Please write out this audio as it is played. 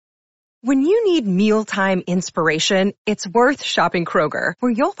When you need mealtime inspiration, it's worth shopping Kroger,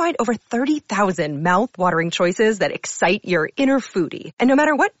 where you'll find over 30,000 mouth-watering choices that excite your inner foodie. And no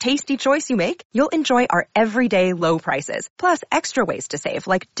matter what tasty choice you make, you'll enjoy our everyday low prices, plus extra ways to save,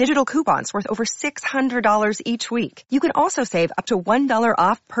 like digital coupons worth over $600 each week. You can also save up to $1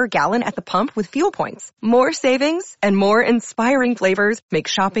 off per gallon at the pump with fuel points. More savings and more inspiring flavors make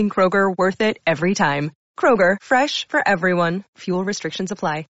shopping Kroger worth it every time. Kroger, fresh for everyone. Fuel restrictions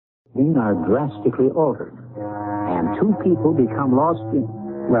apply. Are drastically altered, and two people become lost in...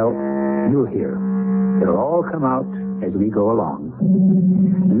 Well, you'll hear. It'll all come out as we go along.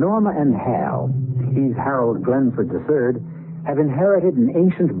 Norma and Hal, he's Harold Glenford III, have inherited an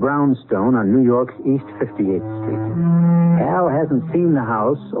ancient brownstone on New York's East 58th Street. Hal hasn't seen the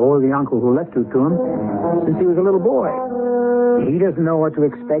house or the uncle who left it to him since he was a little boy. He doesn't know what to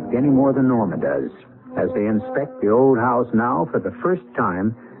expect any more than Norma does, as they inspect the old house now for the first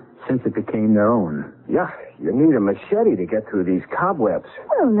time since it became their own. Yeah, you need a machete to get through these cobwebs.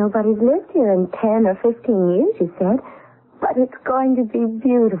 Well, nobody's lived here in 10 or 15 years, you said. But it's going to be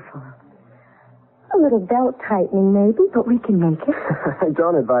beautiful. A little belt tightening, maybe, but we can make it. I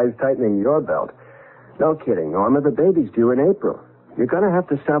don't advise tightening your belt. No kidding, Norma. The baby's due in April. You're going to have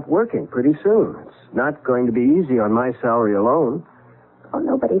to stop working pretty soon. It's not going to be easy on my salary alone. Oh,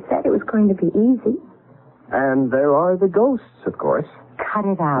 nobody said it was going to be easy. And there are the ghosts, of course. Cut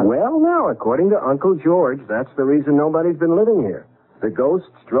it out. Well, now, according to Uncle George, that's the reason nobody's been living here. The ghosts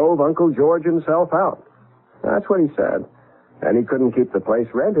drove Uncle George himself out. That's what he said. And he couldn't keep the place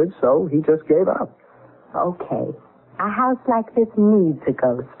rented, so he just gave up. Okay. A house like this needs a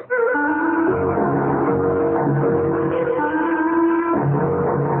ghost.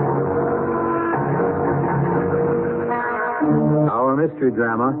 Our mystery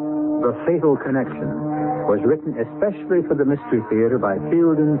drama, The Fatal Connection, was written especially for the Mystery Theater by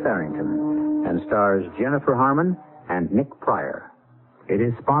Fielden Farrington and stars Jennifer Harmon and Nick Pryor. It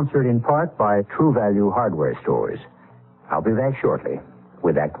is sponsored in part by True Value Hardware Stores. I'll be back shortly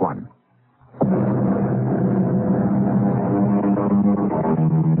with Act One.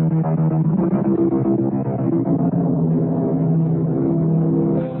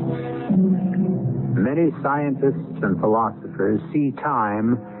 Many scientists and philosophers see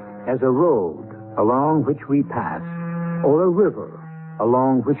time as a road along which we pass, or a river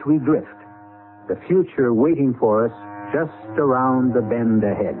along which we drift, the future waiting for us just around the bend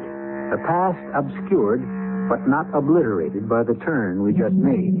ahead, the past obscured but not obliterated by the turn we just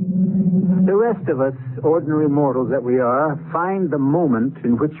made. The rest of us, ordinary mortals that we are, find the moment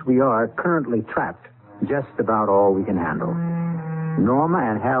in which we are currently trapped just about all we can handle. Norma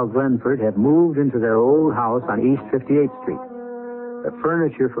and Hal Glenford have moved into their old house on East 58th Street. The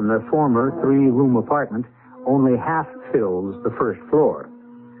furniture from their former three-room apartment only half fills the first floor.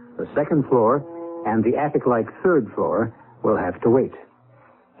 The second floor and the attic-like third floor will have to wait.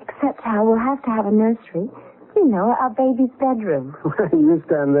 Except how we'll have to have a nursery. You know, our baby's bedroom. You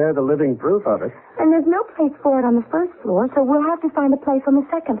stand there, the living proof of it. And there's no place for it on the first floor, so we'll have to find a place on the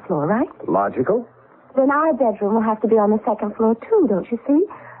second floor, right? Logical. Then our bedroom will have to be on the second floor, too, don't you see?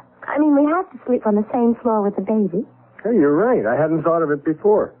 I mean, we have to sleep on the same floor with the baby. Hey, you're right. I hadn't thought of it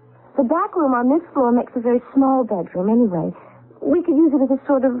before. The back room on this floor makes a very small bedroom anyway. We could use it as a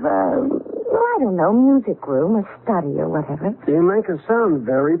sort of, I don't know, music room, a study or whatever. You make us sound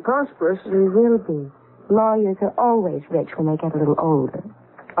very prosperous. We will be. Lawyers are always rich when they get a little older.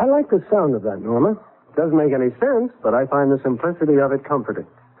 I like the sound of that, Norma. Doesn't make any sense, but I find the simplicity of it comforting.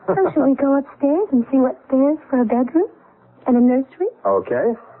 So shall we go upstairs and see what's there for a bedroom and a nursery?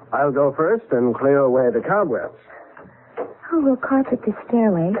 Okay. I'll go first and clear away the cobwebs. Oh, we'll carpet the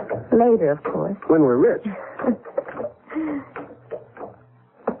stairway. Later, of course. When we're rich.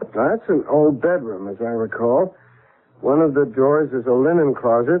 Now, that's an old bedroom, as I recall. One of the doors is a linen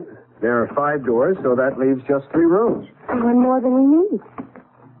closet. There are 5 doors, so that leaves just 3 rooms. One more than we need.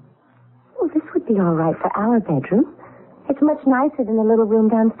 Well, this would be all right for our bedroom. It's much nicer than the little room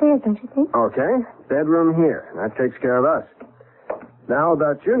downstairs, don't you think? Okay. Bedroom here. That takes care of us. Now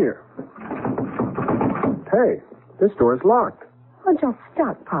about Junior. Hey, this door's locked. Well, just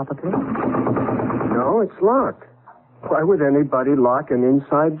stuck, probably. No, it's locked. Why would anybody lock an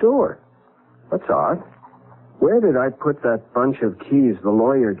inside door? That's odd. Where did I put that bunch of keys the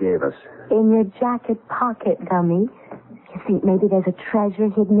lawyer gave us? In your jacket pocket, dummy. You think maybe there's a treasure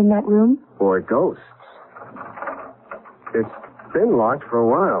hidden in that room? Or ghosts. It's been locked for a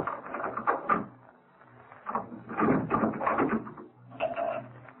while.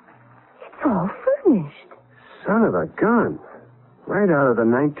 It's all furnished. Son of a gun. Right out of the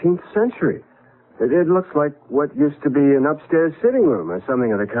 19th century. It looks like what used to be an upstairs sitting room or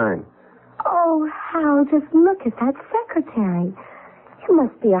something of the kind. Oh, Hal, just look at that secretary. It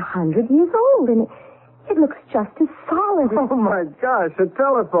must be 100 years old, and it looks just as solid as... Oh, my gosh, a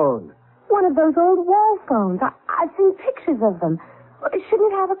telephone. One of those old wall phones. I've seen pictures of them.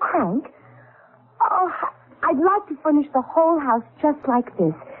 Shouldn't it have a crank? Oh, I'd like to furnish the whole house just like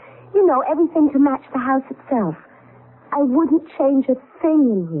this. You know, everything to match the house itself. I wouldn't change a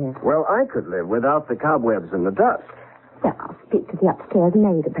thing in here. Well, I could live without the cobwebs and the dust. Well, I'll speak to the upstairs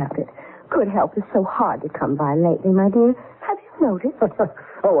maid about it. Good help is so hard to come by lately, my dear. Have you noticed?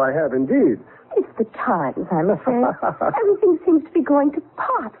 Oh, I have indeed. It's the times, I'm afraid. Everything seems to be going to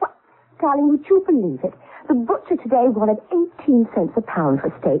pot. What? Darling, would you believe it? The butcher today wanted 18 cents a pound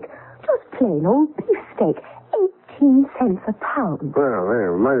for steak. Just plain old beef steak. 18 cents a pound. Well,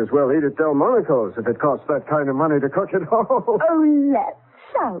 we might as well eat at Delmonico's if it costs that kind of money to cook at home. Oh, let's,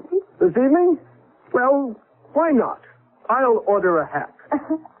 shall we? This evening? Well, why not? I'll order a hack.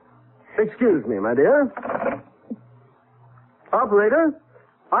 Excuse me, my dear. Operator,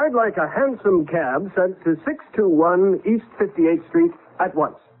 I'd like a hansom cab sent to 621 East 58th Street at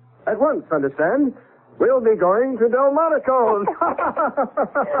once. At once, understand? We'll be going to Delmonico's.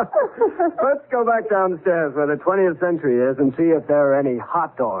 Let's go back downstairs where the 20th century is and see if there are any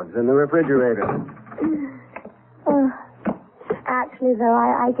hot dogs in the refrigerator. Actually, though,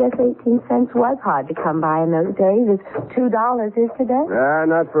 I guess 18 cents was hard to come by in those days, as $2 is today.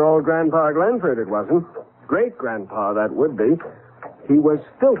 Not for old Grandpa Glenford, it wasn't. Great-grandpa, that would be. He was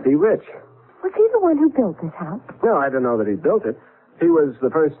filthy rich. Was he the one who built this house? No, I don't know that he built it. He was the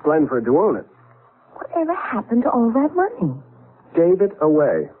first Glenford to own it. Whatever happened to all that money? Gave it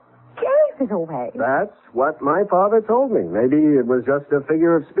away. Gave it away? That's what my father told me. Maybe it was just a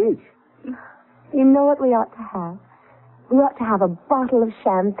figure of speech. You know what we ought to have? We ought to have a bottle of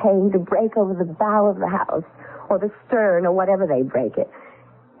champagne to break over the bow of the house, or the stern, or whatever they break it.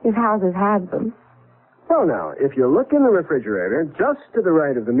 His houses had them. Well, now, if you look in the refrigerator, just to the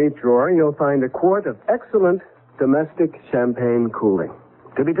right of the meat drawer, you'll find a quart of excellent domestic champagne cooling.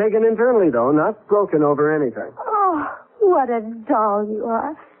 To be taken internally, though, not broken over anything. Oh, what a doll you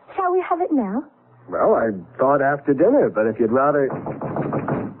are. Shall we have it now? Well, I thought after dinner, but if you'd rather...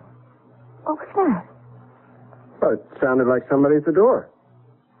 What was that? Well, it sounded like somebody at the door.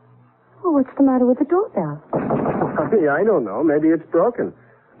 Well, what's the matter with the doorbell? I don't know. Maybe it's broken.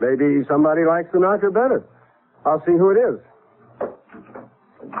 Maybe somebody likes the knocker better. I'll see who it is.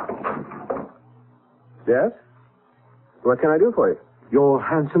 Yes? What can I do for you? Your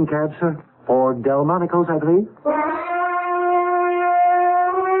hansom cab, sir? For Delmonico's, I believe?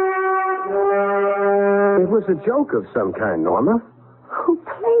 It was a joke of some kind, Norma. Who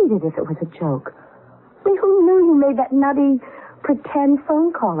played it if it was a joke? I mean, who knew you made that nutty pretend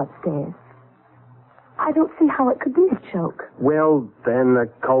phone call upstairs? I don't see how it could be a joke. Well, then, a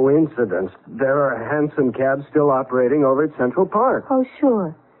coincidence. There are hansom cabs still operating over at Central Park. Oh,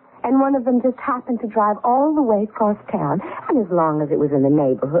 sure. And one of them just happened to drive all the way across town. And as long as it was in the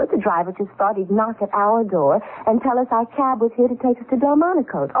neighborhood, the driver just thought he'd knock at our door and tell us our cab was here to take us to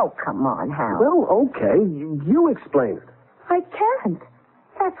Delmonico's. Oh, come on, Hal. Well, okay. You explain it. I can't.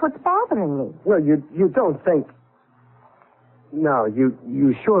 That's what's bothering me. Well, you don't think... No,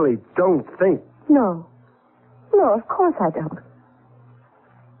 you surely don't think... No. No, of course I don't.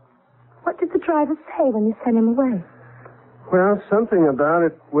 What did the driver say when you sent him away? Well, something about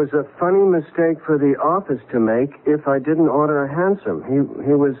it was a funny mistake for the office to make if I didn't order a hansom.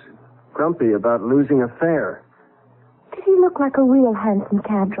 He was grumpy about losing a fare. Did he look like a real hansom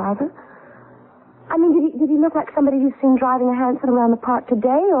cab driver? I mean, did he look like somebody you've seen driving a hansom around the park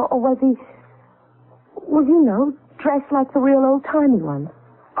today, or was he, dressed like the real old-timey ones?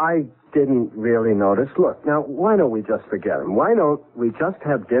 I didn't really notice. Look, now, why don't we just forget him? Why don't we just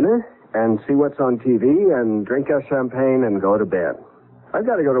have dinner and see what's on TV and drink our champagne and go to bed? I've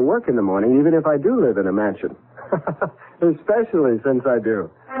got to go to work in the morning, even if I do live in a mansion. Especially since I do.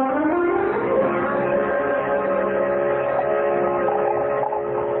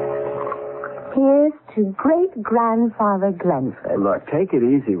 Here's to great-grandfather Glenford. Look, take it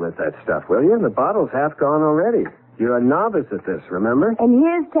easy with that stuff, will you? The bottle's half gone already. You're a novice at this, remember? And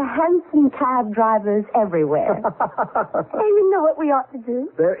here's to hansom cab drivers everywhere. Hey, you know what we ought to do?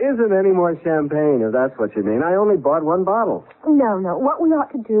 There isn't any more champagne, if that's what you mean. I only bought one bottle. No. What we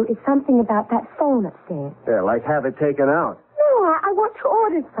ought to do is something about that phone upstairs. Yeah, like have it taken out. No, I want to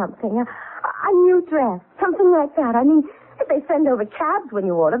order something. A new dress. Something like that. I mean, if they send over cabs when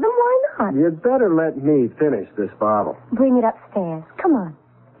you order them, why not? You'd better let me finish this bottle. Bring it upstairs. Come on.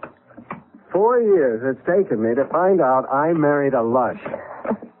 4 years it's taken me to find out I married a lush.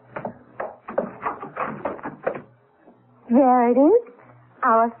 There it is.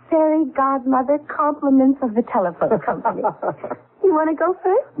 Our fairy godmother compliments of the telephone company. You want to go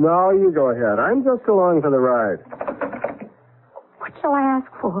first? No, you go ahead. I'm just along for the ride. What shall I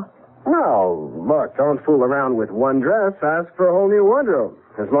ask for? No, look, don't fool around with one dress. Ask for a whole new wardrobe.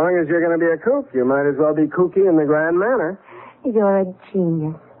 As long as you're going to be a kook, you might as well be kooky in the grand manner. You're a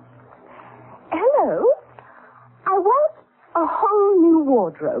genius. Hello? I want a whole new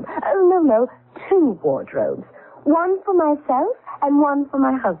wardrobe. Oh, no, 2 wardrobes. One for myself and one for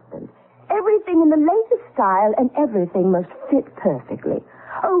my husband. Everything in the latest style and everything must fit perfectly.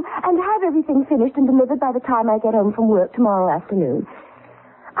 Oh, and have everything finished and delivered by the time I get home from work tomorrow afternoon.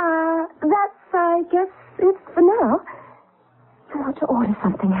 That's, I guess, it for now. You want to order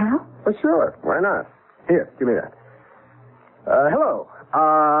something, Hal? Well, sure. Why not? Here, give me that. Hello.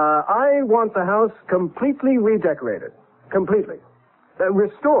 I want the house completely redecorated. Completely.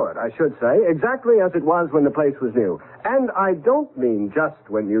 Restored, I should say, exactly as it was when the place was new. And I don't mean just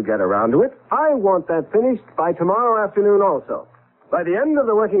when you get around to it. I want that finished by tomorrow afternoon also. By the end of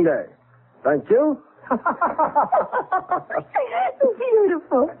the working day. Thank you.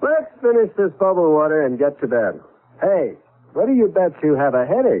 Beautiful. Let's finish this bubble water and get to bed. Hey, what do you bet you have a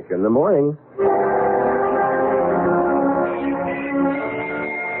headache in the morning?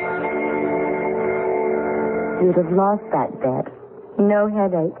 You'd have lost that bet. No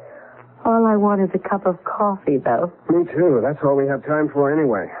headache. All I want is a cup of coffee, though. Me too. That's all we have time for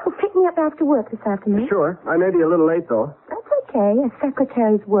anyway. Well, pick me up after work this afternoon. Sure. I may be a little late, though. That's okay. A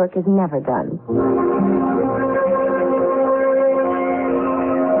secretary's work is never done.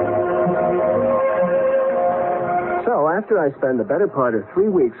 So, after I spend the better part of 3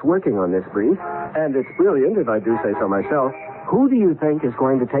 weeks working on this brief, and it's brilliant if I do say so myself, who do you think is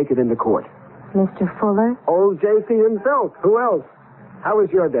going to take it into court? Mr. Fuller? Old J.C. himself. Who else? How was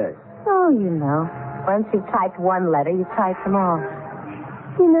your day? Oh, you know. Once you've typed one letter, you type them all.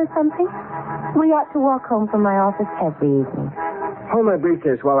 You know something? We ought to walk home from my office every evening. Hold my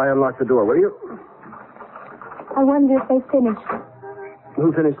briefcase while I unlock the door, will you? I wonder if they finished.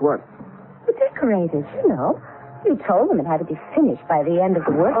 Who finished what? The decorators, you know. You told them it had to be finished by the end of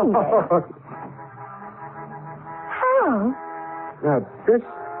the working day. How? Now, this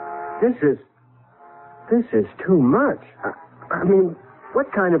is too much. I mean,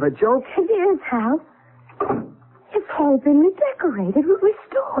 what kind of a joke? It is, Hal. It's all been redecorated,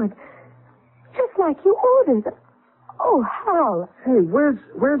 restored. Just like you ordered. Oh, Hal. Hey, where's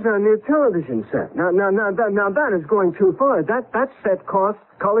our new television set? Now that is going too far. That set cost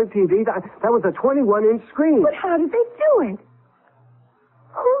color TV. That was a 21-inch screen. But how did they do it?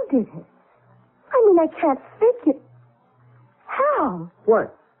 Who did it? I mean, I can't figure. Hal.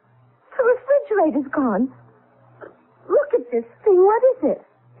 What? The refrigerator's gone. Look at this thing. What is it?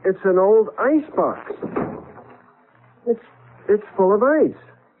 It's an old ice box. It's full of ice.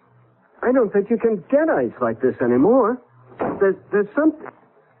 I don't think you can get ice like this anymore. There's something.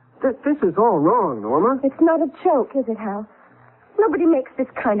 This is all wrong, Norma. It's not a joke, is it, Hal? Nobody makes this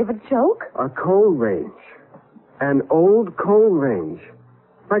kind of a joke. A coal range. An old coal range.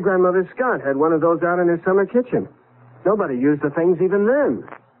 My grandmother Scott had one of those out in her summer kitchen. Nobody used the things even then.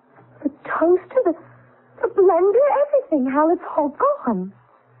 The toaster, the blender, everything, Hal, it's all gone.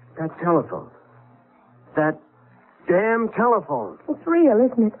 That telephone. That damn telephone. It's real,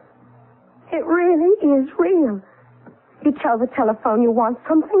 isn't it? It really is real. You tell the telephone you want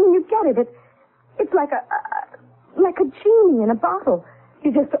something and you get it. It's like a genie in a bottle.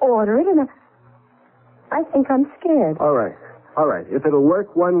 You just order it and I think I'm scared. All right. If it'll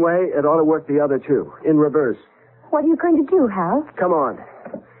work one way, it ought to work the other too. In reverse. What are you going to do, Hal? Come on.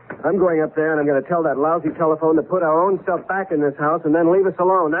 I'm going up there and I'm going to tell that lousy telephone to put our own stuff back in this house and then leave us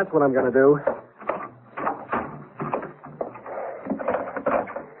alone. That's what I'm going to do.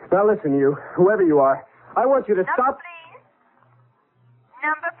 Now listen, you, whoever you are, I want you to stop.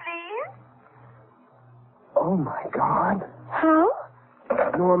 Number, please. Oh, my God. Hal?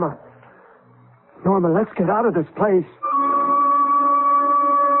 Norma, let's get out of this place.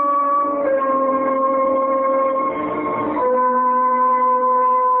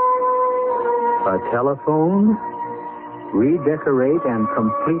 A telephone? Redecorate and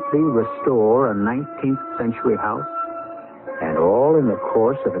completely restore a 19th century house? And all in the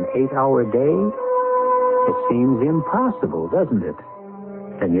course of an 8-hour day? It seems impossible, doesn't it?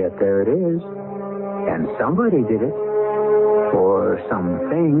 And yet there it is. And somebody did it. Or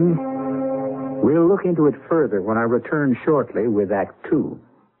something. We'll look into it further when I return shortly with Act 2.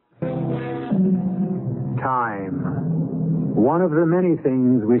 Time. One of the many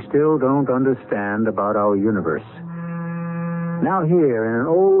things we still don't understand about our universe. Now here, in an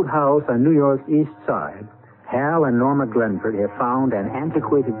old house on New York's East Side, Hal and Norma Glenford have found an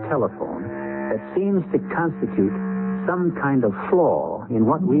antiquated telephone that seems to constitute some kind of flaw in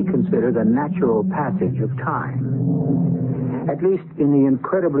what we consider the natural passage of time. At least in the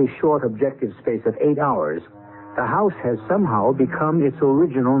incredibly short objective space of 8 hours, the house has somehow become its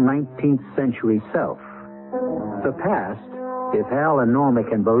original 19th century self. The past, if Hal and Norma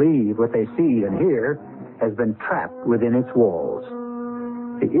can believe what they see and hear, has been trapped within its walls.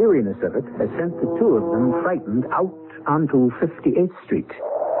 The eeriness of it has sent the two of them frightened out onto 58th Street.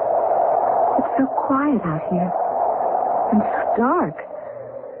 It's so quiet out here. And so dark.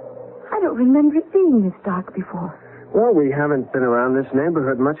 I don't remember it being this dark before. Well, we haven't been around this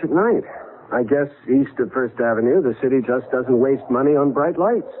neighborhood much at night. I guess east of First Avenue, the city just doesn't waste money on bright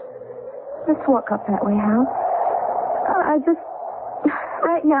lights. Let's walk up that way, Hal.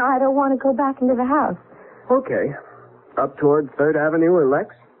 Right now, I don't want to go back into the house. Okay. Up toward 3rd Avenue or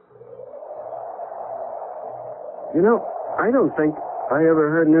Lex? You know, I don't think I ever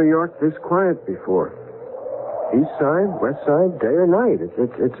heard New York this quiet before. East side, west side, day or night.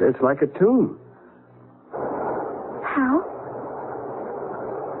 It's like a tomb. Hal?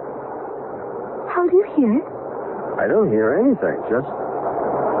 How do you hear it? I don't hear anything, just...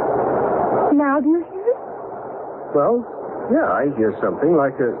 Now do you hear it? Well, yeah, I hear something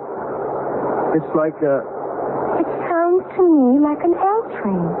like a... It's like a... It sounds to me like an L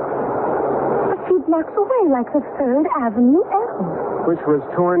train. A few blocks away, like the 3rd Avenue L. Which was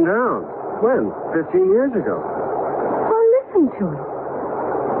torn down. When? 15 years ago. Well, listen to it.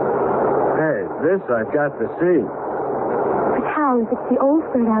 Hey, this I've got to see. But how if it's the old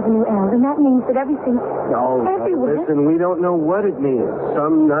 3rd Avenue L, then that means that everything... No, everywhere... listen, we don't know what it means.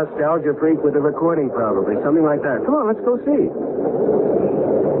 Some nostalgia freak with a recording, probably. Something like that. Come on, let's go see.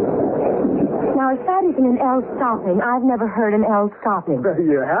 Now, if that isn't an L stopping, I've never heard an L stopping.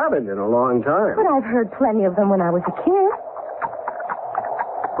 You haven't in a long time. But I've heard plenty of them when I was a kid.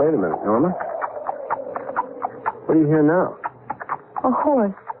 Wait a minute, Norma. What do you hear now? A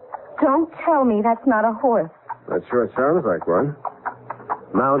horse. Don't tell me that's not a horse. That sure sounds like one.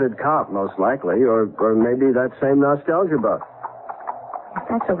 Mounted cop, most likely, or maybe that same nostalgia buff. If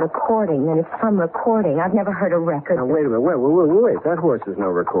that's a recording, then it's some recording. I've never heard a record. Now, wait a minute. Wait. That horse is no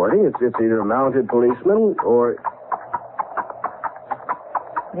recording. It's either a mounted policeman or...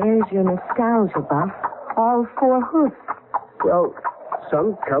 There's your nostalgia buff. All 4 hoofs. Well,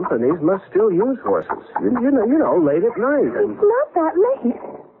 some companies must still use horses. You know, late at night. And... It's not that late.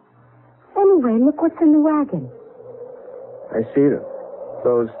 Anyway, look what's in the wagon. I see them.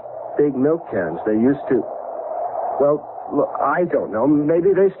 Those big milk cans. They used to... Well, look, I don't know.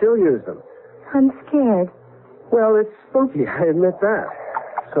 Maybe they still use them. I'm scared. Well, it's spooky, I admit that.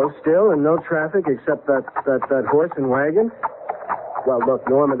 So still and no traffic except that horse and wagon? Well, look,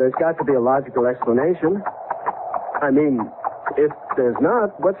 Norma, there's got to be a logical explanation. I mean, if there's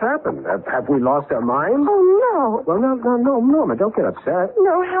not, what's happened? Have we lost our minds? Oh, no. Well, no, Norma, don't get upset.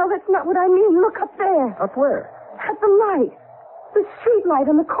 No, Hal, that's not what I mean. Look up there. Up where? At the light. The street light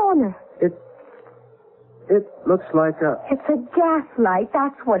on the corner. It looks like a... It's a gas light,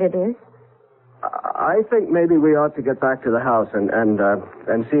 that's what it is. I think maybe we ought to get back to the house and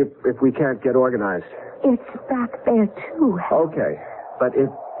see if we can't get organized. It's back there, too, Hal. Okay, but if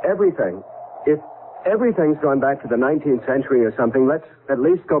everything's gone back to the 19th century or something, let's at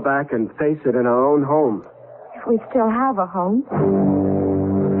least go back and face it in our own home. If we still have a home.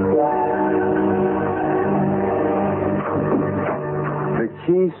 The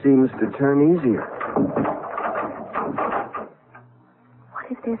key seems to turn easier. What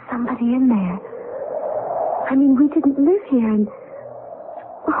if there's somebody in there? I mean, we didn't live here, and...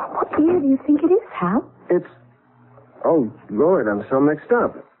 Oh, what year do you think it is, Hal? It's... Oh, Lord, I'm so mixed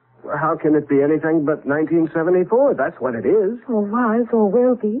up. How can it be anything but 1974? That's what it is. Or was, or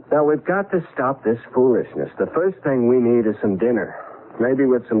will be. Now, we've got to stop this foolishness. The first thing we need is some dinner. Maybe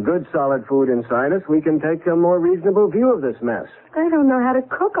with some good, solid food inside us, we can take a more reasonable view of this mess. I don't know how to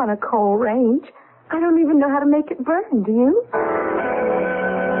cook on a coal range. I don't even know how to make it burn, do you?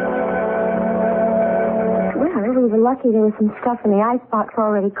 Well, we were lucky there was some stuff in the icebox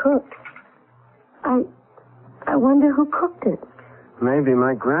already cooked. I wonder who cooked it. Maybe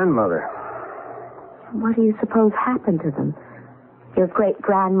my grandmother. What do you suppose happened to them? Your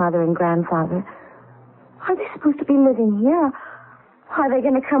great-grandmother and grandfather. Are they supposed to be living here? Are they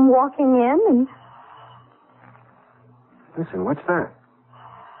going to come walking in and... Listen, what's that?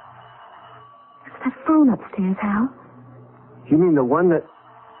 It's that phone upstairs, Hal. You mean the one that...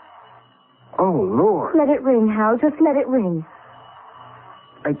 Oh, Lord. Let it ring, Hal. Just let it ring.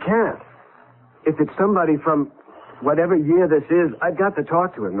 I can't. If it's somebody from whatever year this is, I've got to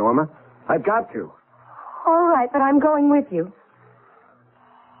talk to him, Norma. I've got to. All right, but I'm going with you.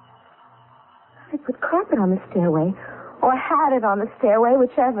 I put carpet on the stairway, or had it on the stairway,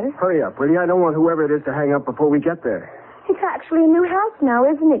 whichever. Hurry up, will you? I don't want whoever it is to hang up before we get there. It's actually a new house now,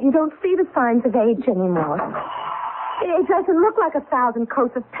 isn't it? You don't see the signs of age anymore. It doesn't look like 1,000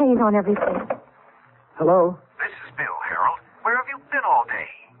 coats of paint on everything. Hello? This is Bill, Harold. Where have you been all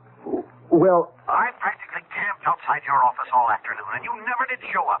day? Well, I practically camped outside your office all afternoon, and you never did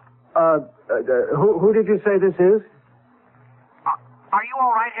show up. who did you say this is? Are you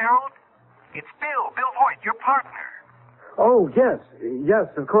all right, Harold? It's Bill Voigt, your partner. Oh, yes. Yes,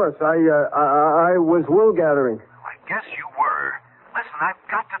 of course. I was wool gathering. I guess you were. Listen, I've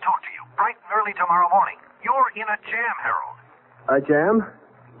got to talk to you bright and early tomorrow morning. You're in a jam, Harold. A jam?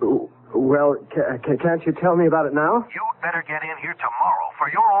 Well, can't you tell me about it now? You'd better get in here tomorrow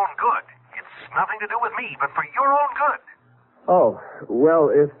for your own good. It's nothing to do with me, but for your own good. Oh, well,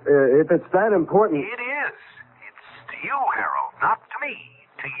 if it's that important... It is. It's to you, Harold, not to me.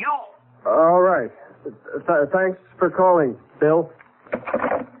 To you. All right. Thanks for calling, Bill.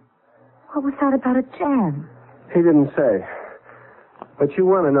 What was that about a jam? He didn't say. But you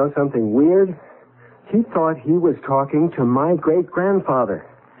want to know something weird? He thought he was talking to my great-grandfather.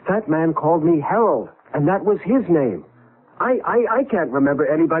 That man called me Harold, and that was his name. I can't remember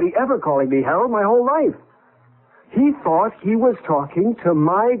anybody ever calling me Harold my whole life. He thought he was talking to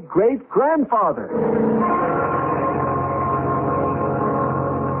my great-grandfather.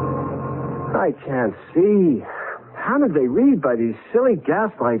 I can't see. How did they read by these silly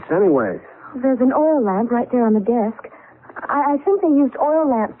gas lights anyway? There's an oil lamp right there on the desk. I think they used oil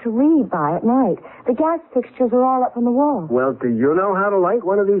lamps to read by at night. The gas fixtures are all up on the wall. Well, do you know how to light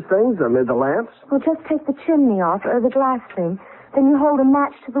one of these things amid the lamps? Well, just take the chimney off, or the glass thing. Then you hold a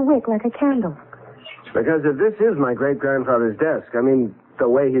match to the wick like a candle. Because if this is my great-grandfather's desk, I mean, the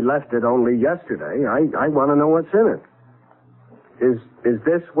way he left it only yesterday, I want to know what's in it. Is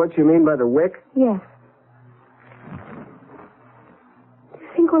this what you mean by the wick? Yes. Do you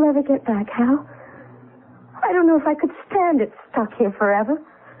think we'll ever get back, Hal? I don't know if I could stand it stuck here forever.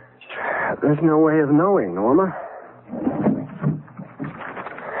 There's no way of knowing, Norma.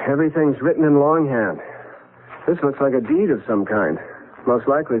 Everything's written in longhand. This looks like a deed of some kind. Most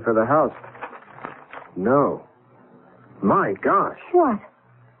likely for the house. No. My gosh. What?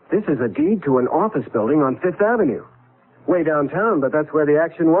 This is a deed to an office building on Fifth Avenue. Way downtown, but that's where the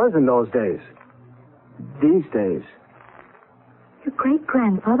action was in those days. These days. Your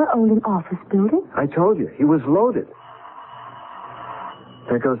great-grandfather owned an office building? I told you, he was loaded.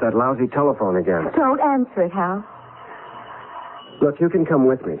 There goes that lousy telephone again. Don't answer it, Hal. Look, you can come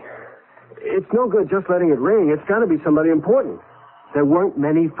with me. It's no good just letting it ring. It's got to be somebody important. There weren't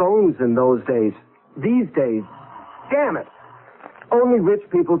many phones in those days. These days, damn it, only rich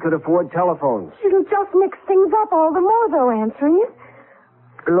people could afford telephones. It'll just mix things up all the more, though, answering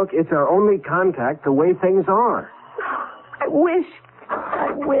it. Look, it's our only contact the way things are. I wish.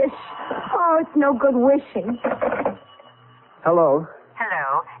 Oh, it's no good wishing. Hello?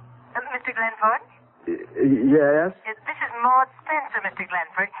 Hello. Mr. Glenford? Yes? This is Maud Spencer, Mr.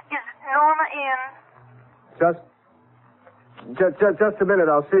 Glenford. Is Norma in? Just a minute,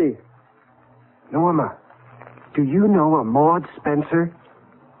 I'll see. Norma, do you know a Maud Spencer?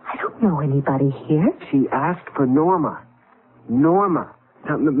 I don't know anybody here. She asked for Norma. Norma.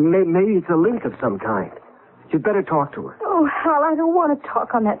 Now, maybe it's a link of some kind. You'd better talk to her. Oh, Hal, I don't want to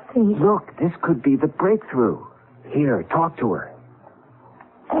talk on that thing. Look, this could be the breakthrough. Here, talk to her.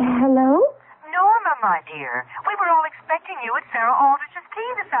 Hello? Norma, my dear. We were all expecting you at Sarah Aldrich's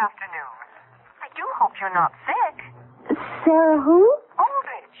tea this afternoon. I do hope you're not sick. Sarah who?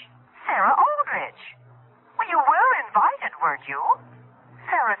 Aldrich. Sarah Aldrich. Well, you were invited, weren't you?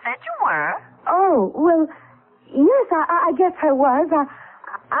 Sarah said you were. Oh, well, yes, I guess I was.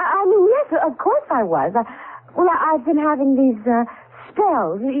 I mean, yes, of course I was. I've been having these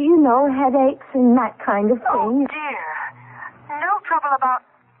spells, you know, headaches and that kind of thing. Oh, dear. No trouble about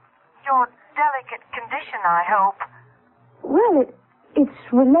your delicate condition, I hope. Well, it's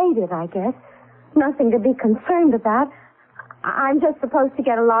related, I guess. Nothing to be concerned about. I'm just supposed to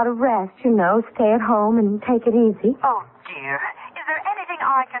get a lot of rest, you know, stay at home and take it easy. Oh, dear. Is there anything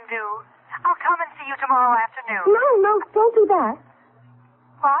I can do? I'll come and see you tomorrow afternoon. No, don't do that.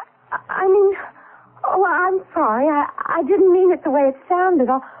 What? I mean, I'm sorry. I didn't mean it the way it sounded.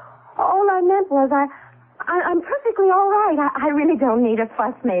 All I meant was I'm perfectly all right. I really don't need a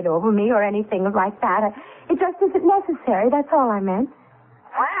fuss made over me or anything like that. It just isn't necessary. That's all I meant.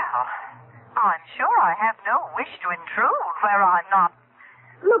 Well, I'm sure I have no wish to intrude where I'm not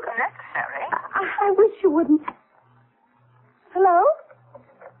Look, necessary. I wish you wouldn't. Hello?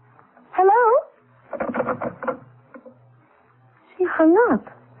 Hello? She hung up.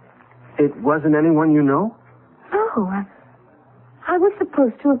 It wasn't anyone you know? No, I was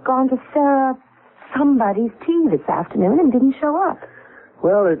supposed to have gone to Sarah somebody's tea this afternoon and didn't show up.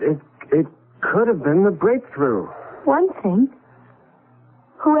 Well, it could have been the breakthrough. One thing,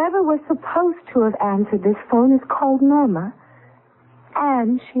 whoever was supposed to have answered this phone is called Norma,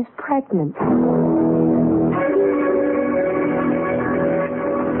 and she's pregnant.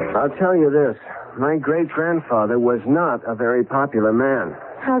 I'll tell you this. My great-grandfather was not a very popular man.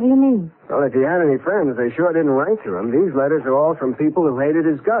 How do you mean? Well, if he had any friends, they sure didn't write to him. These letters are all from people who hated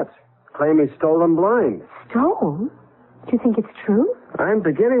his guts, claim he stole them blind. Stole? Do you think it's true? I'm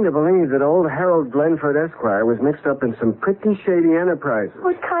beginning to believe that old Harold Glenford Esquire was mixed up in some pretty shady enterprises.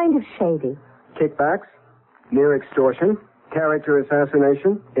 What kind of shady? Kickbacks, near extortion, character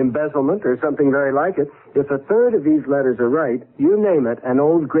assassination, embezzlement, or something very like it. If a third of these letters are right, you name it, and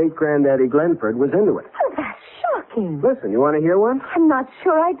old great-granddaddy Glenford was into it. Oh, that's shocking. Listen, you want to hear one? I'm not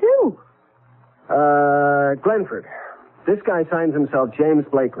sure I do. Glenford. This guy signs himself James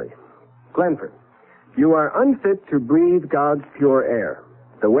Blakely. Glenford, you are unfit to breathe God's pure air.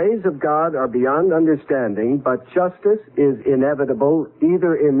 The ways of God are beyond understanding, but justice is inevitable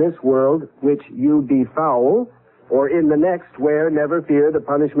either in this world, which you befoul, or in the next where, never fear, the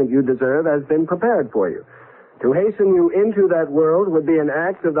punishment you deserve has been prepared for you. To hasten you into that world would be an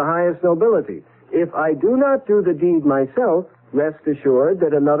act of the highest nobility. If I do not do the deed myself, rest assured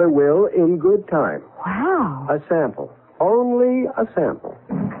that another will in good time. Wow. A sample. Only a sample.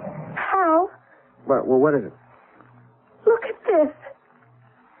 How? Well, what is it? Look at this.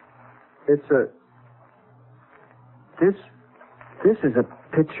 It's a... This is a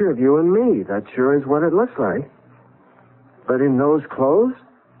picture of you and me. That sure is what it looks like. But in those clothes?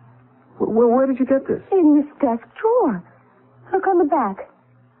 Well, where did you get this? In this desk drawer. Look on the back.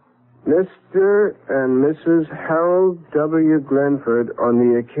 Mr. and Mrs. Harold W. Glenford on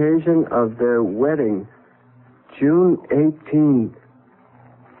the occasion of their wedding, June 18,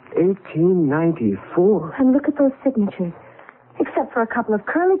 1894. And look at those signatures. Except for a couple of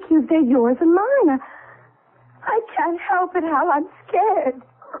curlicues, they're yours and mine. I can't help it, Hal. I'm scared.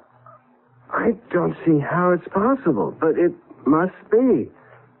 I don't see how it's possible, but it must be.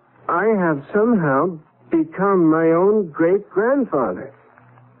 I have somehow become my own great-grandfather.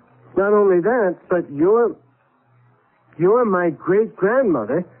 Not only that, but you're my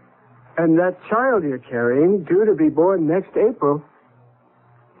great-grandmother, and that child you're carrying, due to be born next April,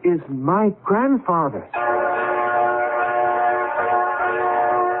 is my grandfather.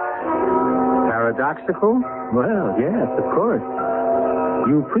 Paradoxical? Well, yes, of course.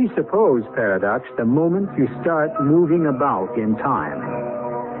 You presuppose paradox the moment you start moving about in time.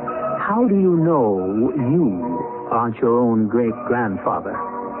 How do you know you aren't your own great-grandfather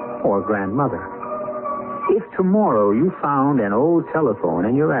or grandmother? If tomorrow you found an old telephone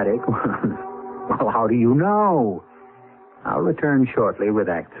in your attic, well, how do you know? I'll return shortly with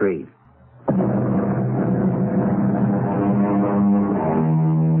Act 3.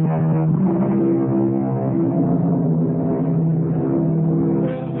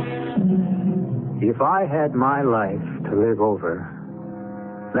 If I had my life to live over,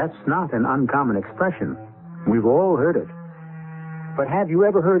 that's not an uncommon expression. We've all heard it. But have you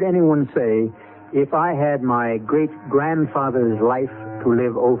ever heard anyone say, if I had my great-grandfather's life to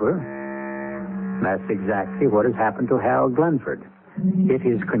live over? That's exactly what has happened to Hal Glenford, if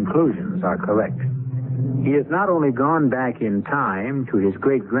his conclusions are correct. He has not only gone back in time to his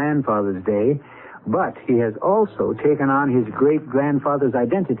great-grandfather's day, but he has also taken on his great-grandfather's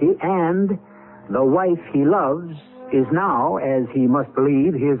identity, and the wife he loves is now, as he must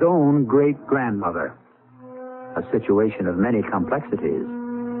believe, his own great-grandmother. A situation of many complexities.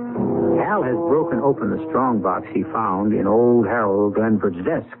 Hal has broken open the strongbox he found in old Harold Glenford's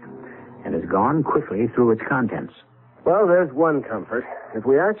desk and has gone quickly through its contents. Well, there's one comfort. If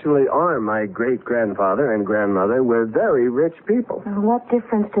we actually are my great-grandfather and grandmother, we're very rich people. Well, what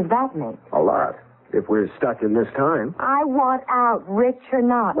difference does that make? A lot. If we're stuck in this time. I want out, rich or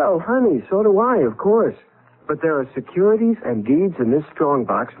not. Well, honey, so do I, of course. But there are securities and deeds in this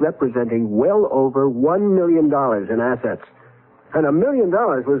strongbox representing well over $1 million in assets. And $1 million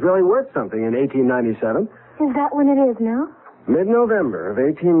was really worth something in 1897. Is that when it is now? Mid-November of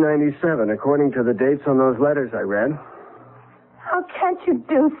 1897, according to the dates on those letters I read. How can't you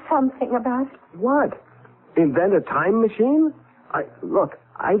do something about it? What? Invent a time machine? Look,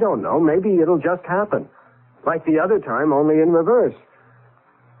 I don't know. Maybe it'll just happen. Like the other time, only in reverse.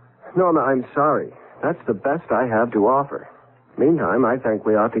 Norma, I'm sorry. That's the best I have to offer. Meantime, I think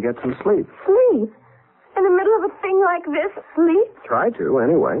we ought to get some sleep. Sleep? In the middle of a thing like this, sleep? Try to,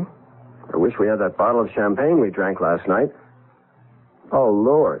 anyway. I wish we had that bottle of champagne we drank last night. Oh,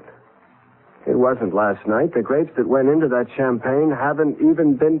 Lord. It wasn't last night. The grapes that went into that champagne haven't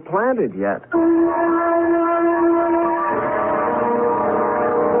even been planted yet.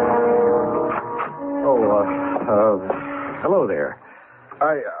 Hello there.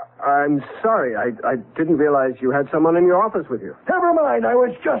 I'm sorry. I didn't realize you had someone in your office with you. Never mind. I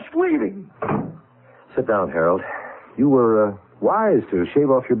was just leaving. Sit down, Harold. You were wise to shave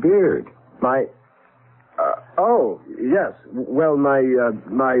off your beard. Oh, yes. Well,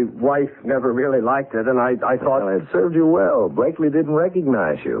 my wife never really liked it, and I thought... Well, it served you well. Blakely didn't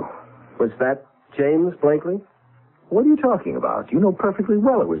recognize you. Was that James Blakely? What are you talking about? You know perfectly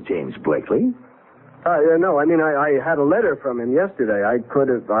well it was James Blakely. No, I mean, I had a letter from him yesterday. I could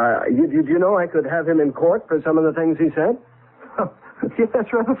have... Did you know I could have him in court for some of the things he said? Yeah,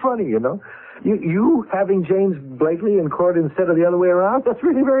 that's rather funny, you know. You having James Blakely in court instead of the other way around? That's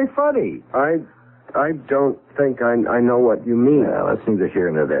really very funny. I don't think I know what you mean. Well, that's neither here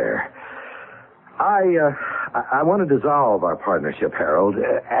nor there. I want to dissolve our partnership, Harold,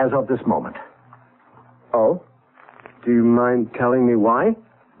 as of this moment. Oh? Do you mind telling me why?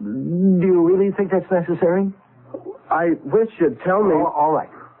 Do you really think that's necessary? I wish you'd tell me... All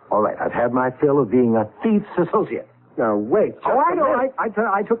right. I've had my fill of being a thief's associate. Now, wait. I know.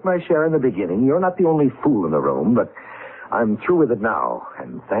 I took my share in the beginning. You're not the only fool in the room, but I'm through with it now.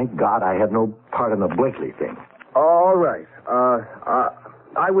 And thank God I had no part in the Blakely thing. All right.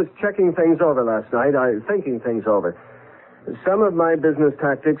 I was checking things over last night. Thinking things over. Some of my business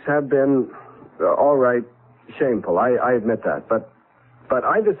tactics have been, all right, shameful. I admit that. But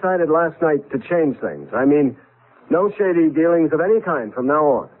I decided last night to change things. I mean, no shady dealings of any kind from now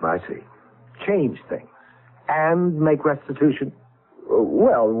on. I see. Change things. And make restitution?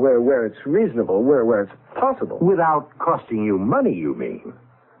 Well, where it's reasonable, where it's possible. Without costing you money, you mean?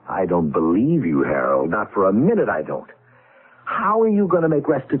 I don't believe you, Harold. Not for a minute I don't. How are you going to make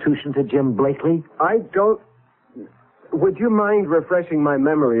restitution to Jim Blakely? I don't... Would you mind refreshing my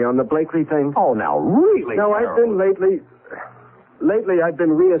memory on the Blakely thing? Oh, now, really, No, Harold? I've been Lately, I've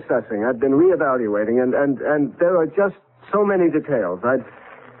been reassessing. I've been reevaluating, and there are just so many details.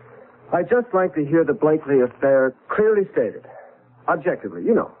 I'd just like to hear the Blakely affair clearly stated. Objectively,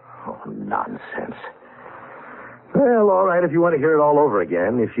 you know. Oh, nonsense. Well, all right, if you want to hear it all over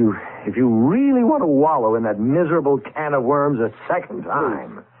again, if you really want to wallow in that miserable can of worms a second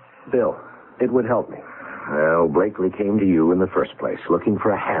time. Bill, it would help me. Well, Blakely came to you in the first place, looking for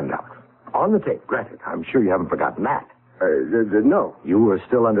a handout. On the tape, granted. I'm sure you haven't forgotten that. No. You were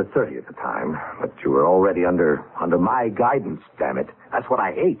still under 30 at the time, but you were already under my guidance, damn it. That's what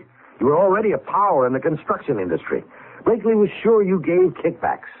I hate. You were already a power in the construction industry. Blakely was sure you gave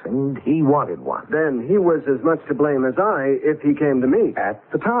kickbacks, and he wanted one. Then he was as much to blame as I if he came to me. At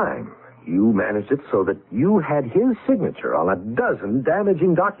the time, you managed it so that you had his signature on a dozen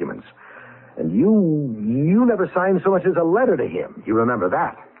damaging documents. And you never signed so much as a letter to him. You remember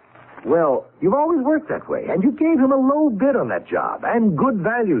that? Well, you've always worked that way, and you gave him a low bid on that job, and good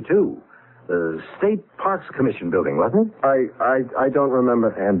value, too. The State Parks Commission building, wasn't it? I don't remember.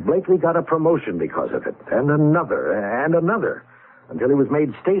 And Blakely got a promotion because of it, and another, until he was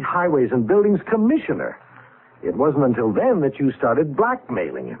made State Highways and Buildings Commissioner. It wasn't until then that you started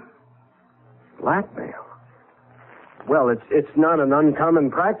blackmailing him. Blackmail? Well, it's not an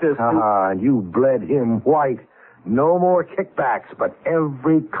uncommon practice. And you bled him white. No more kickbacks, but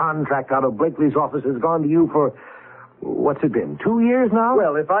every contract out of Blakely's office has gone to you for, what's it been, 2 years now?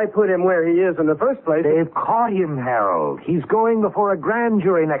 Well, if I put him where he is in the first place... They've caught him, Harold. He's going before a grand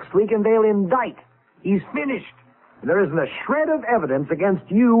jury next week, and they'll indict. He's finished. There isn't a shred of evidence against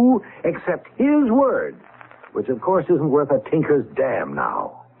you except his word, which, of course, isn't worth a tinker's damn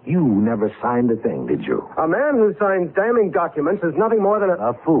now. You never signed a thing, did you? A man who signs damning documents is nothing more than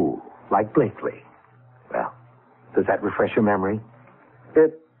a fool, like Blakely. Well, does that refresh your memory?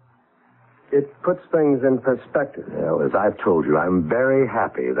 It puts things in perspective. Well, as I've told you, I'm very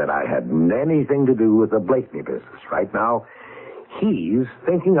happy that I had anything to do with the Blakely business. Right now, he's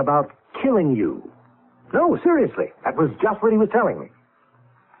thinking about killing you. No, seriously. That was just what he was telling me.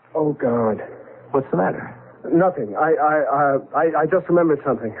 Oh, God. What's the matter? Nothing. I just remembered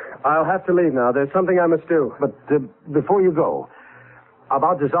something. I'll have to leave now. There's something I must do. But before you go,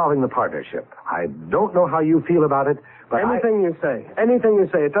 about dissolving the partnership. I don't know how you feel about it, but Anything you say.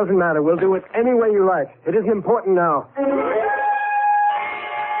 It doesn't matter. We'll do it any way you like. It isn't important now. Hal,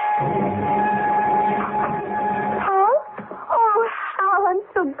 I'm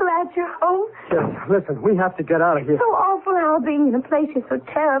so glad you're home. Yes, listen, we have to get out of here. So awful, Hal, being in a place you're so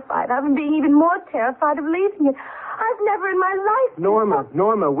terrified of and being even more terrified of leaving it. I've never in my life...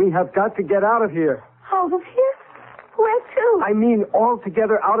 Norma, we have got to get out of here. Out of here? Where to? I mean,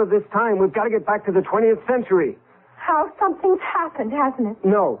 altogether out of this time. We've got to get back to the 20th century. Hal, something's happened, hasn't it?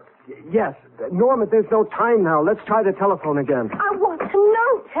 No. Yes. Norma, there's no time now. Let's try the telephone again. I want to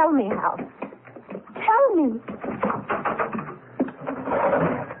know. Tell me, Hal. Tell me.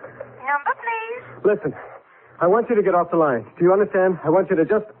 Number, please. Listen, I want you to get off the line. Do you understand? I want you to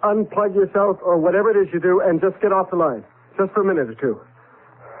just unplug yourself or whatever it is you do and just get off the line. Just for a minute or two.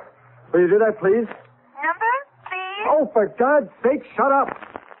 Will you do that, please? Number, please. Oh, for God's sake, shut up.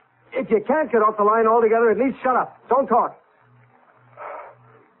 If you can't get off the line altogether, at least shut up. Don't talk.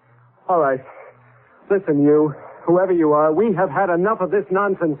 All right. Listen, you, whoever you are, we have had enough of this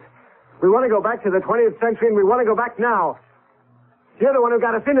nonsense. We want to go back to the 20th century, and we want to go back now. You're the one who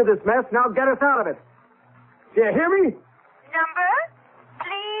got us into this mess. Now get us out of it. Do you hear me? Number,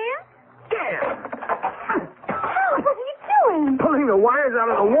 please. Hal, what are you doing? Pulling the wires out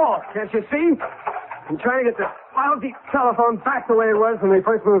of the wall. Can't you see? I'm trying to get the lousy telephone back the way it was when we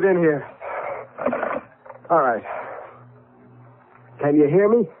first moved in here. All right. Can you hear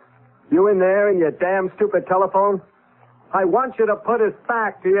me? You in there in your damn stupid telephone? I want you to put us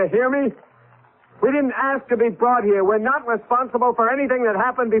back. Do you hear me? We didn't ask to be brought here. We're not responsible for anything that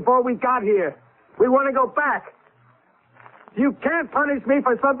happened before we got here. We want to go back. You can't punish me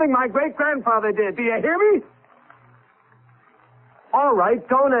for something my great-grandfather did. Do you hear me? All right,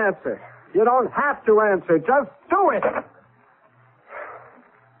 don't answer. You don't have to answer. Just do it.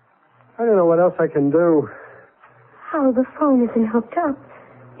 I don't know what else I can do. Hal, the phone isn't hooked up.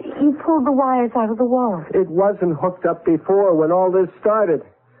 You pulled the wires out of the wall. It wasn't hooked up before when all this started.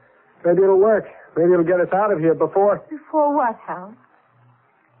 Maybe it'll work. Maybe it'll get us out of here before... Before what, Hal?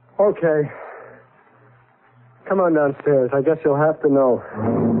 Okay. Come on downstairs. I guess you'll have to know.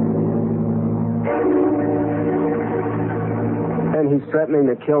 And he's threatening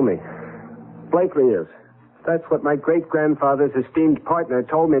to kill me. Blakely is. That's what my great-grandfather's esteemed partner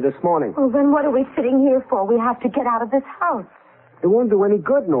told me this morning. Well, then what are we sitting here for? We have to get out of this house. It won't do any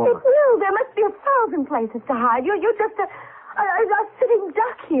good, Norma. It will. There must be 1,000 places to hide. You're just a sitting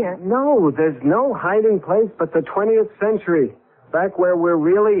duck here. No, there's no hiding place but the 20th century. Back where we're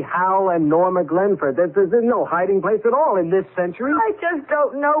really Hal and Norma Glenford. There's no hiding place at all in this century. I just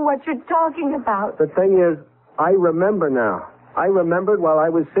don't know what you're talking about. The thing is, I remember now. I remembered while I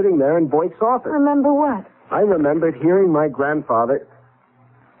was sitting there in Boyd's office. Remember what? I remembered hearing my grandfather...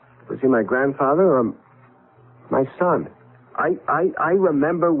 Was he my grandfather or my son? I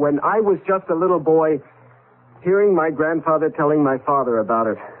remember when I was just a little boy hearing my grandfather telling my father about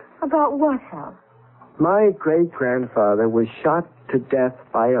it. About what, Hal? My great-grandfather was shot to death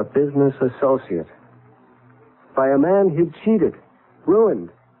by a business associate. By a man he'd cheated, ruined.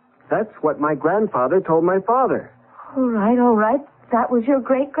 That's what my grandfather told my father. All right. That was your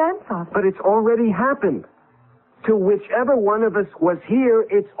great-grandfather. But it's already happened. To whichever one of us was here,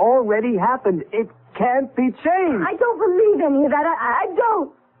 it's already happened. It can't be changed. I don't believe any of that. I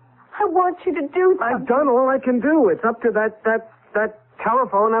don't. I want you to do something. I've done all I can do. It's up to that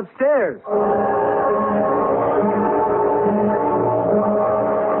telephone upstairs.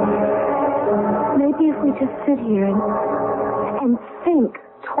 Maybe if we just sit here and think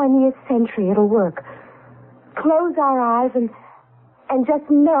 20th century, it'll work. Close our eyes and just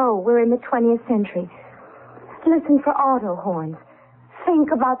know we're in the 20th century. Listen for auto horns.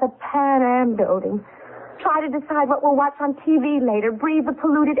 Think about the Pan Am building. Try to decide what we'll watch on TV later. Breathe the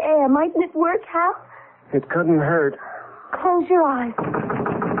polluted air. Mightn't it work, Hal? It couldn't hurt. Close your eyes.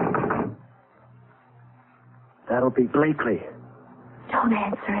 That'll be Blakely. Don't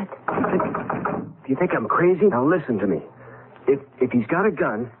answer it. Do you think I'm crazy? Now listen to me. If he's got a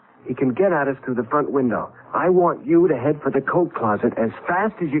gun, he can get at us through the front window. I want you to head for the coat closet as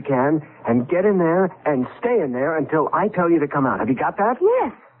fast as you can and get in there and stay in there until I tell you to come out. Have you got that?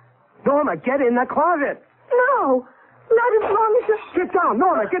 Yes. Norma, get in the closet. No. Not as long as you... Get down,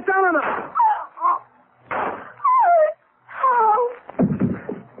 Norma. Get down on the...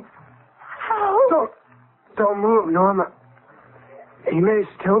 How? Don't move, Norma. He may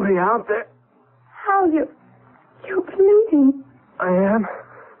still be out there. How? You're bleeding. I am.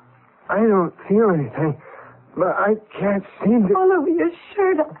 I don't feel anything, but I can't seem to... All over your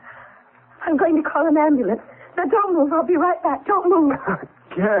shirt. I'm going to call an ambulance. Now, don't move. I'll be right back. Don't move.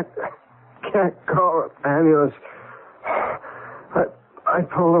 Can't call an ambulance. I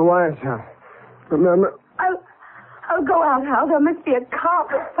pulled the wires out. Remember? I'll go out, Hal. There must be a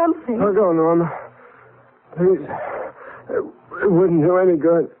cop or something. I'll go, Norma. Please. It wouldn't do any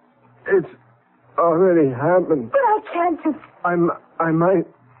good. It's already happened. But I can't just... I might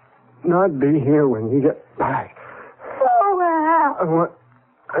not be here when you get back. I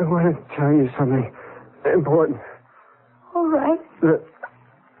want to tell you something important. All right.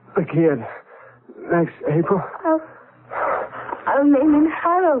 The kid. Next April. I'll name him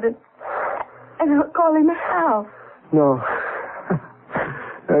Harold and I'll call him Hal. No.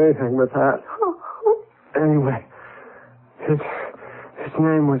 Anything but that. Anyway, his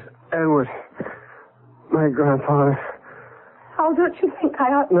name was Edward. My grandfather. How don't you think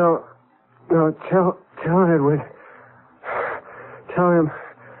I ought... No, tell Edward. Tell him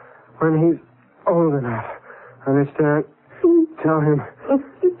when he's old enough. Understand? Tell him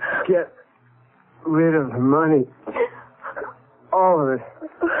get rid of the money. All of it.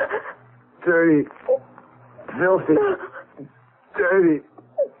 Dirty, filthy, dirty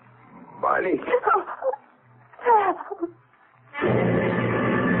money.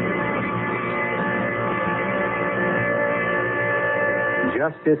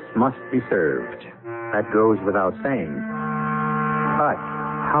 Justice must be served. That goes without saying. But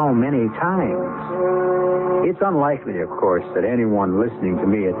how many times? It's unlikely, of course, that anyone listening to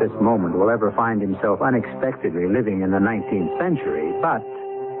me at this moment will ever find himself unexpectedly living in the 19th century. But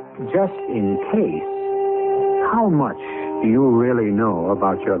just in case, how much do you really know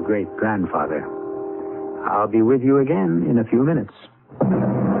about your great-grandfather? I'll be with you again in a few minutes.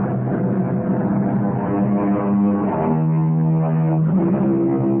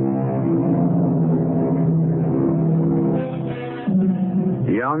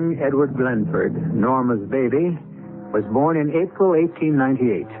 Young Edward Glenford, Norma's baby, was born in April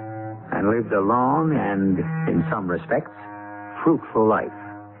 1898 and lived a long and, in some respects, fruitful life.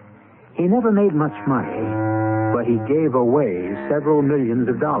 He never made much money, but he gave away several millions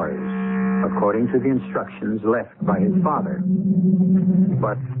of dollars, according to the instructions left by his father.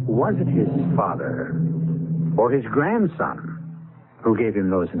 But was it his father or his grandson who gave him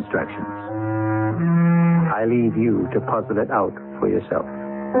those instructions? I leave you to puzzle it out for yourself.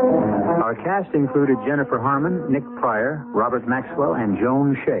 Our cast included Jennifer Harmon, Nick Pryor, Robert Maxwell, and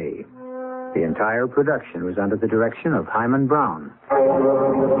Joan Shea. The entire production was under the direction of Hyman Brown.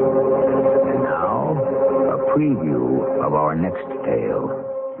 And now, a preview of our next tale.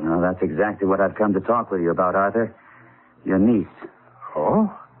 Well, that's exactly what I've come to talk with you about, Arthur. Your niece. Oh?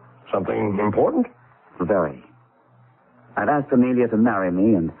 Something important? Very. I've asked Amelia to marry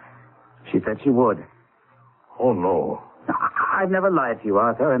me, and she said she would. Oh, no. I've never lied to you,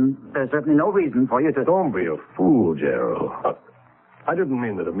 Arthur, and there's certainly no reason for you to... Don't be a fool, Gerald. I didn't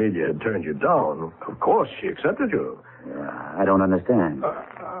mean that Amelia had turned you down. Of course, she accepted you. I don't understand.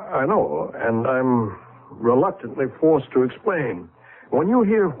 I know, and I'm reluctantly forced to explain. When you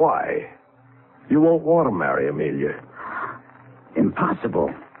hear why, you won't want to marry Amelia.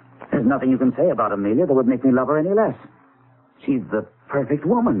 Impossible. There's nothing you can say about Amelia that would make me love her any less. She's the perfect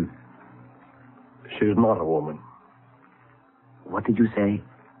woman. She's not a woman. What did you say?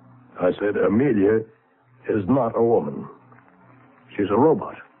 I said Amelia is not a woman. She's a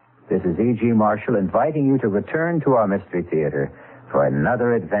robot. This is E.G. Marshall inviting you to return to our Mystery Theater for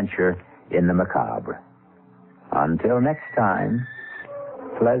another adventure in the macabre. Until next time,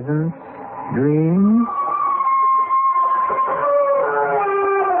 pleasant dreams.